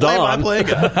strangle Don. Play-by-play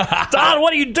guy. Don,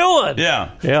 what are you doing?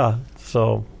 Yeah.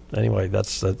 So anyway,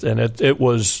 that's and it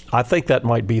was. I think that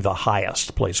might be the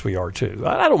highest place we are too.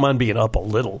 I don't mind being up a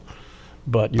little.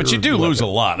 But you do lose a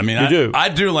lot. I mean, I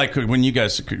do like when you're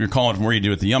calling from where you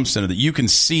do at the Yum Center that you can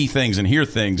see things and hear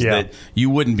things that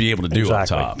you wouldn't be able to do up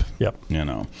top. Yep.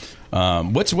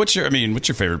 What's your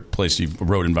favorite place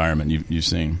road environment you've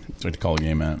seen to call a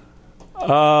game at?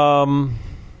 Wow,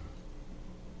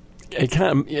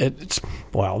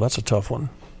 that's a tough one.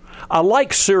 I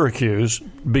like Syracuse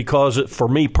because for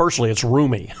me personally, it's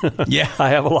roomy. Yeah, I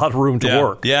have a lot of room to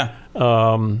work. Yeah.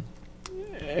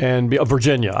 And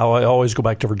Virginia, I always go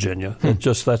back to Virginia.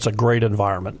 That's a great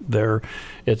environment.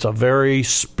 It's a very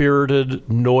spirited,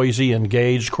 noisy,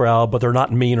 engaged crowd, but they're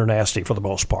not mean or nasty for the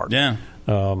most part. Yeah.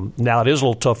 Now, it is a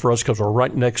little tough for us because we're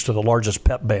right next to the largest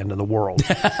pep band in the world.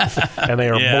 And they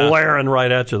are blaring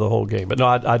right at you the whole game. But no,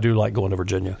 I do like going to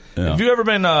Virginia. Yeah. Have you ever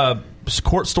been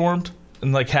court stormed?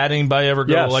 And had anybody ever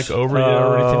go over you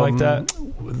or anything like that?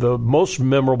 The most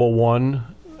memorable one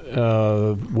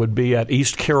would be at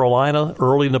East Carolina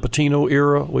early in the Patino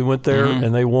era. We went there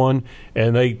and they won,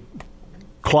 and they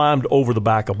climbed over the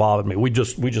back of Bob and me. We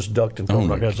just ducked and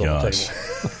threw our heads on the table.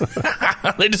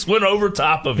 They just went over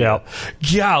top of you.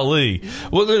 Golly.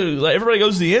 Well, everybody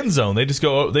goes to the end zone. They just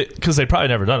go because they probably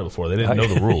never done it before. They didn't know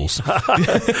the rules.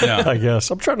 I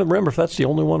guess. I'm trying to remember if that's the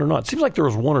only one or not. It seems like there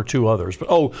was one or two others.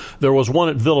 But there was one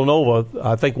at Villanova.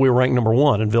 I think we were ranked number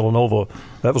 1 in Villanova.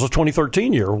 That was a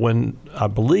 2013 year when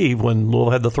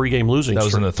Louisville had the 3-game losing streak. That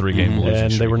was in the 3-game losing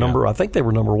and streak. They were I think they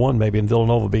were number 1 maybe, and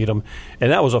Villanova beat them.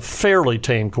 And that was a fairly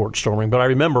tame court storming. But I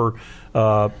remember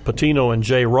Patino and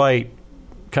Jay Wright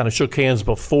kind of shook hands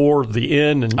before the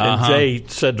end, and Jay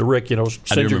said to Rick,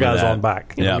 send your guys on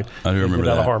back. I do remember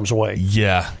that. Out of harm's way.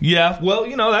 Yeah. Well,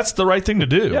 that's the right thing to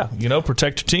do. Yeah.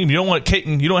 Protect your team. You don't want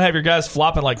you don't have your guys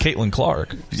flopping like Caitlin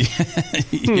Clark.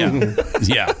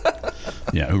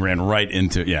 Yeah, who ran right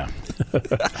into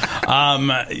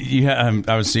I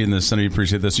was seeing this. Some of you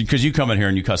appreciate this because you come in here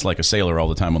and you cuss like a sailor all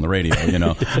the time on the radio.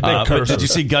 But did you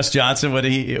see Gus Johnson?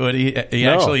 He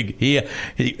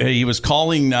was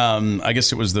calling. I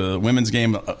guess it was the women's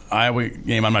game, Iowa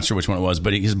game. I'm not sure which one it was,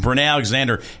 but Brenna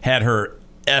Alexander had her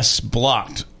S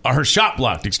blocked. Her shot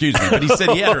blocked, excuse me. But he said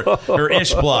he had her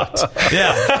ish blocked.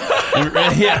 Yeah.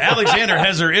 Alexander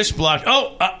has her ish blocked.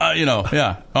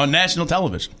 On national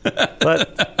television.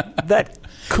 But that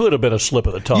could have been a slip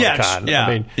of the tongue kind.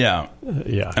 I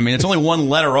mean, it's only one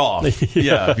letter off. If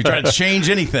you try to change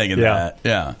anything in that.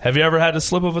 Yeah. Have you ever had a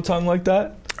slip of a tongue like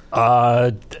that?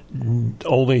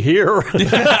 Only here.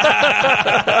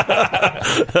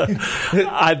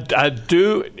 I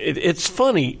do. It's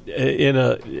funny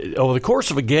over the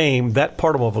course of a game, that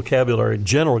part of my vocabulary in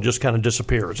general just kind of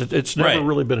disappears. It's never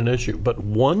really been an issue. But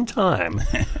one time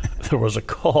there was a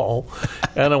call,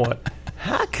 and I went,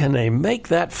 "How can they make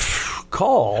that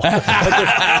call?"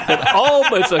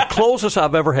 It's the closest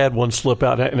I've ever had one slip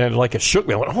out, and it shook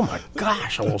me. I went, "Oh my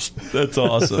gosh!" Almost. That's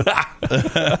awesome.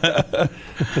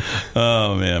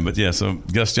 Oh man, but so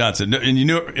Gus Johnson, and you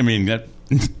knew it. I mean,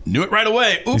 knew it right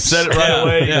away. Oops. You said it right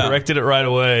away. You corrected it right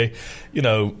away.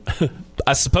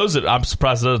 I suppose I'm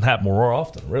surprised it doesn't happen more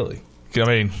often. Really, I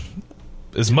mean.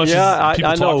 As much as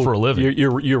people talk for a living.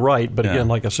 You're right. But again,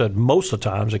 like I said, most of the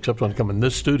times, except when I come in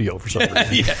this studio for some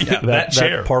reason. that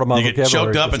chair. That part of my you vocabulary get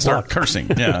choked up and start blocked. cursing.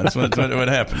 Yeah, that's what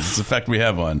happens. It's the effect we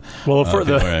have on for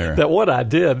that what I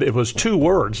did, it was 2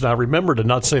 words, and I remembered to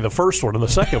not say the first one, and the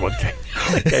second one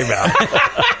came out.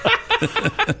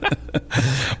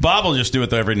 Bob will just do it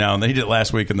though every now and then. He did it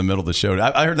last week in the middle of the show.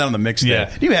 I heard that on the mix. Do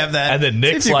you have that? And then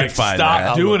Nick's like,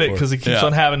 stop doing it because he keeps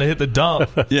on having to hit the dump.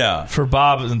 For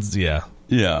Bob.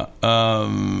 Yeah.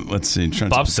 Let's see.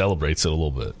 Bob celebrates it a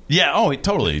little bit. Yeah. Oh, he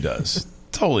totally does.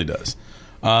 Totally does.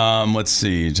 Let's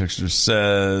see. Texter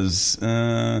says,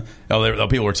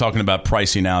 people were talking about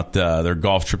pricing out their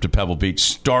golf trip to Pebble Beach.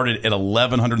 Started at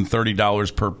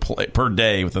 $1,130 per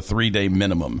day with a 3-day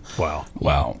minimum.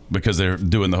 Wow. Because they're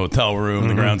doing the hotel room,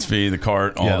 the grounds fee, the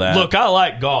cart, all that. Look, I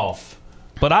like golf,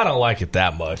 but I don't like it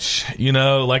that much.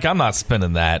 I'm not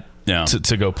spending that.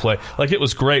 To go play. It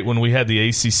was great when we had the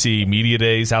ACC media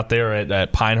days out there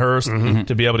at Pinehurst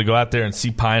to be able to go out there and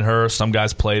see Pinehurst. Some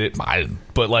guys played it. I didn't.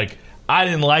 But, I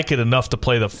didn't like it enough to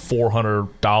play the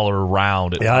 $400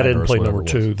 round at Pinehurst. I didn't play number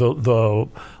 2.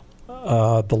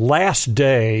 The last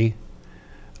day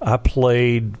I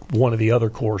played one of the other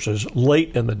courses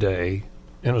late in the day,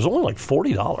 and it was only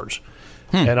 $40.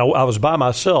 And I was by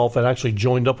myself and actually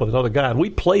joined up with another guy, and we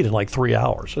played in 3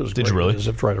 hours. It was Did great. you really? It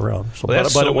zipped right around. So,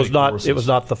 but it was not. Courses. It was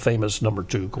not the famous number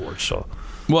 2 course. So.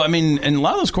 Well, I mean, and a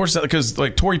lot of those courses, because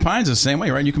Torrey Pines is the same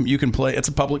way, right? You can play. It's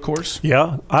a public course.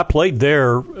 Yeah, I played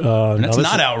there. And it's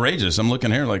not outrageous. I'm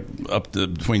looking here, up to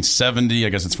between $70. I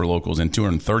guess it's for locals, and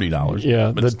 $230.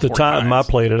 Yeah, the time I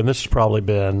played it, and this has probably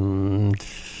been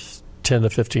 10 to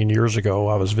 15 years ago.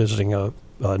 I was visiting a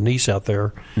niece out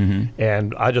there,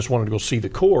 and I just wanted to go see the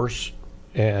course.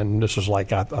 And this was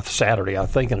a Saturday, I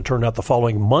think, and it turned out the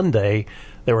following Monday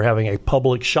they were having a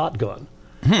public shotgun.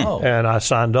 And I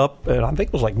signed up, and I think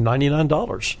it was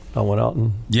 $99. I went out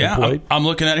and played. I'm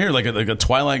looking at here a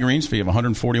Twilight Greens fee of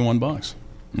 $141.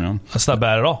 That's not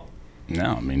bad at all. No,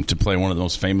 I mean, to play one of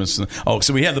those famous.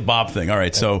 So we have the Bob thing. All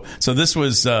right, so this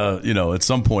was at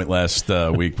some point last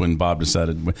week when Bob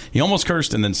decided he almost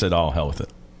cursed and then said, "Oh, hell with it."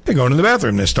 They're going to the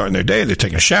bathroom. They're starting their day. They're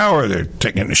taking a shower. They're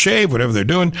taking a shave. Whatever they're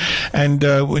doing. And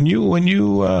when you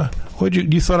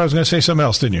You thought I was going to say something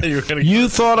else, didn't you? You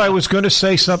thought I was going to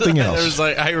say something else. It was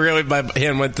like my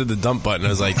hand went to the dump button. I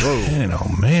was like,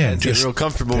 "Whoa, man, just real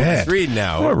comfortable with this read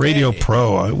now." Well, Radio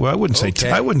Pro. I wouldn't say.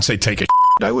 I wouldn't say take a.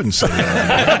 I wouldn't say that.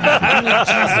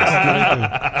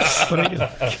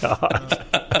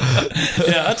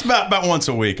 Yeah, that's about once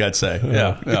a week, I'd say.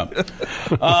 Yeah.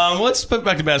 Let's put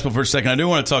back to basketball for a second. I do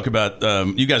want to talk about.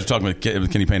 You guys were talking with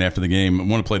Kenny Payne after the game. I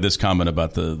want to play this comment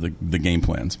about the game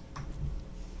plans.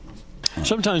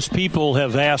 Sometimes people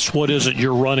have asked, what is it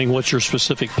you're running? What's your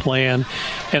specific plan?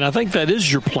 And I think that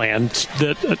is your plan,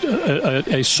 that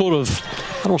a sort of,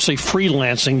 I don't say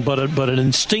freelancing, but an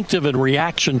instinctive and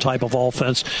reaction type of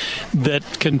offense that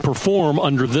can perform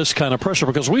under this kind of pressure.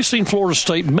 Because we've seen Florida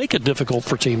State make it difficult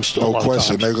for teams. No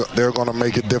question. They're going to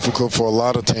make it difficult for a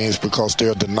lot of teams because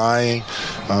they're denying.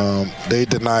 They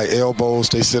deny elbows.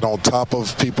 They sit on top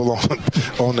of people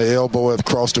on the elbow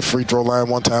across the free throw line.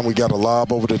 One time we got a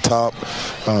lob over the top.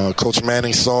 Coach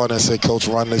Manning saw it and said, "Coach,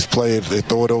 run this play." If they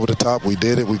throw it over the top, we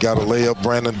did it. We got a layup.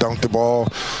 Brandon dunked the ball.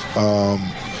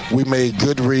 We made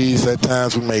good reads at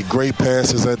times. We made great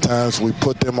passes at times. We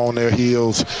put them on their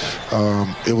heels.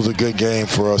 It was a good game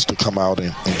for us to come out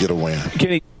and get a win.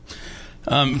 Kenny,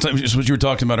 just what you were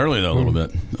talking about earlier, though, a little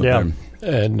bit. Yeah,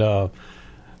 and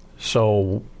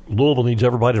so Louisville needs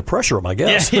everybody to pressure them, I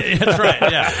guess. Yeah, that's right.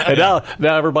 Yeah, and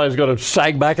now everybody's going to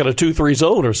sag back in a 2-3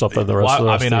 zone or something. The rest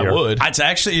of the year. I would. It's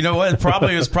actually, you know what? It's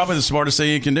probably the smartest thing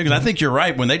you can do. Because I think you're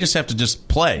right. When they just have to just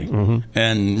play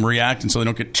and react, and so they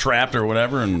don't get trapped or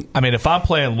whatever. And I mean, if I'm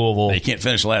playing Louisville, they can't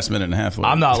finish the last minute and a half.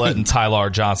 I'm not letting Tyler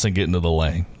Johnson get into the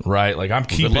lane, right? Like I'm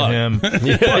keeping him. But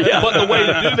the way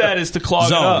to do that is to clog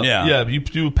zone, it up. Yeah, you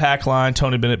do a pack line,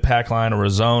 Tony Bennett pack line, or a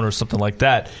zone or something like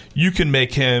that. You can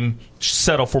make him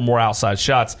settle for more outside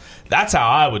shots. That's how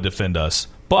I would defend us.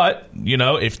 But,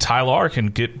 if Tyler can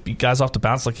beat guys off the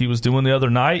bounce like he was doing the other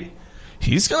night,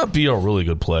 he's going to be a really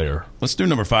good player. Let's do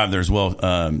number 5 there as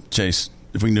well, Chase.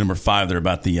 If we can do number 5 there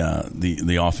about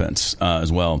the offense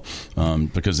as well,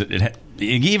 because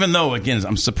even though, again,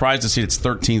 I'm surprised to see it's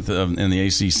 13th in the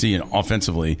ACC and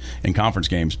offensively in conference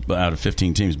games out of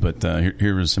 15 teams. But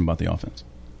here is some about the offense.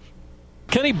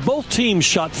 Kenny, both teams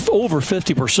shot over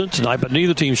 50% tonight, but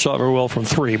neither team shot very well from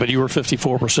 3. But you were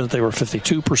 54%, they were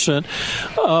 52%.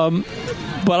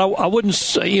 But I wouldn't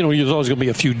say, there's always going to be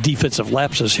a few defensive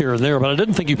lapses here and there, but I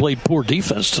didn't think you played poor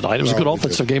defense tonight. It was a good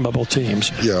offensive game by both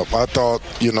teams. Yeah, I thought,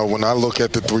 when I look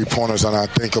at the three-pointers and I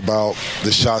think about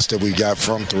the shots that we got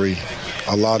from 3,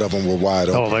 a lot of them were wide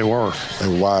open. Oh, they were. They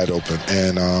were wide open.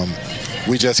 And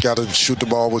we just got to shoot the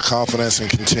ball with confidence and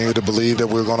continue to believe that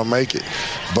we're going to make it,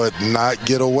 but not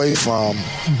get away from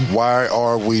why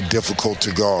are we difficult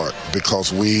to guard?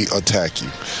 Because we attack you.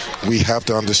 We have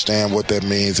to understand what that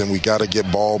means, and we got to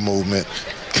get ball movement,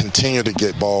 continue to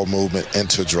get ball movement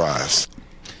into drives.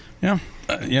 Yeah.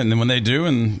 And then when they do,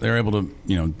 and they're able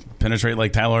to, penetrate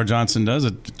like Tyler Johnson does,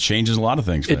 it changes a lot of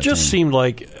things. It just seemed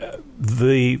like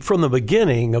from the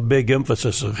beginning, a big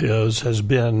emphasis of his has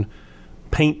been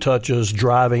paint touches,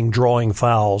 driving, drawing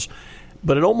fouls,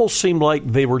 but it almost seemed like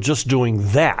they were just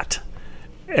doing that,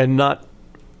 and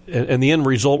the end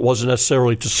result wasn't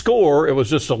necessarily to score. It was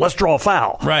just let's draw a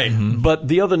foul. Right. But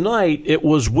the other night, it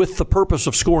was with the purpose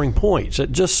of scoring points.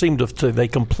 It just seemed they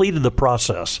completed the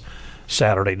process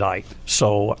Saturday night.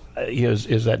 So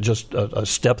is that just a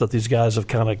step that these guys have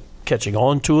kind of catching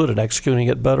on to it and executing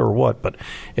it better or what? But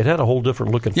it had a whole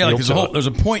different look and feel. Yeah,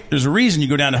 there's a reason you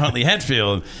go down to Huntley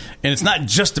Hatfield, and it's not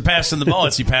just to pass in the ball.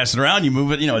 It's you pass it around, you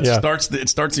move it. Starts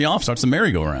the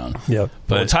merry-go-round. Yeah,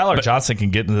 but Tyler Johnson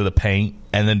can get into the paint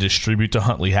and then distribute to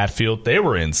Huntley Hatfield. They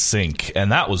were in sync,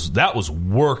 and that was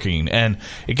working, and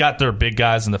it got their big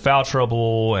guys in the foul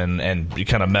trouble, and you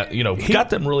kind of got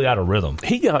them really out of rhythm.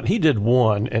 He did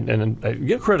one, and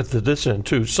give credit to this end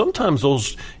too. Sometimes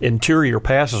those interior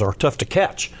passes are tough to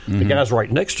catch. The guy's right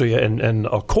next to you, and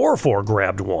Okorafor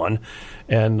grabbed one,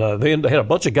 and they had a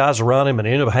bunch of guys around him, and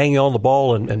he ended up hanging on the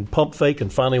ball and pump fake,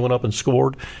 and finally went up and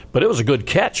scored. But it was a good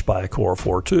catch by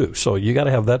Okorafor too. So you got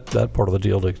to have that part of the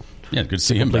deal to. Yeah, good to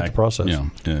see him back. The process.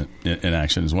 In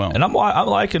action as well. And I'm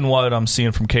liking what I'm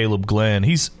seeing from Caleb Glenn.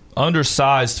 He's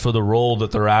undersized for the role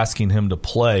that they're asking him to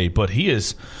play, but he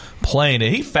is playing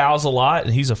it. He fouls a lot,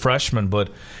 and he's a freshman, but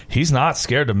he's not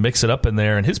scared to mix it up in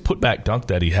there. And his putback dunk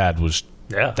that he had was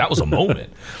that was a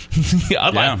moment.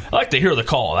 I'd like to hear the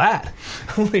call of that.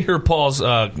 I want to hear Paul's.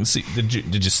 Did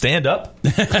you stand up?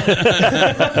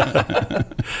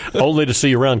 Only to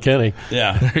see around Kenny.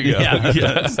 Yeah, there you go.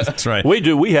 Yeah, that's right. We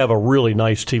do. We have a really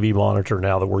nice TV monitor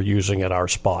now that we're using at our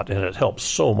spot, and it helps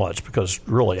so much because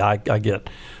really, I get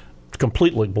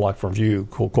completely blocked from view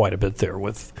quite a bit there.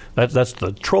 With that's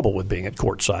the trouble with being at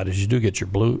courtside is you do get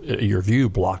your view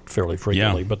blocked fairly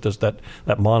frequently. But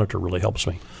that monitor really helps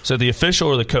me. So the official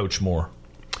or the coach more?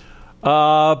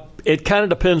 It kind of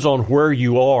depends on where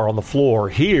you are on the floor.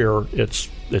 Here, it's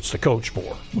the coach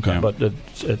more. Okay. But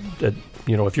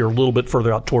if you're a little bit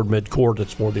further out toward midcourt,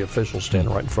 it's more the official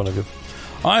standing right in front of you.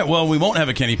 All right, well, we won't have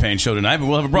a Kenny Payne show tonight, but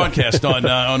we'll have a broadcast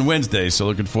on Wednesday, so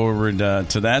looking forward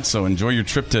to that. So enjoy your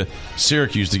trip to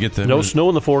Syracuse to get the... No snow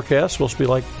in the forecast. Supposed to be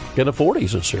like in the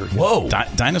 40s in Syracuse. Whoa.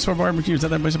 Dinosaur barbecue, is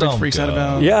that everybody freaks out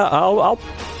about? Yeah, I'll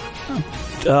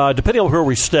depending on where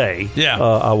we stay,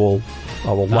 I will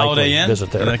likely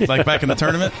visit there. Like back in the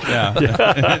tournament? Yeah.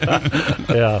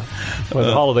 Yeah. With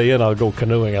the Holiday Inn, I'll go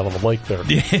canoeing out on the lake there.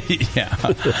 Yeah.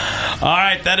 All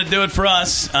right, that'll do it for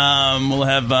us. We'll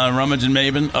have Rummage and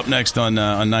Maven up next on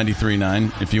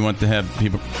 93.9. If you want to have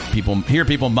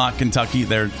people mock Kentucky,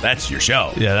 that's your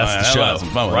show. Yeah, that's the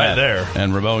show. Right there.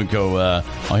 And Rabo and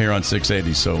Co. here on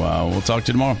 680. So we'll talk to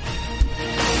you tomorrow.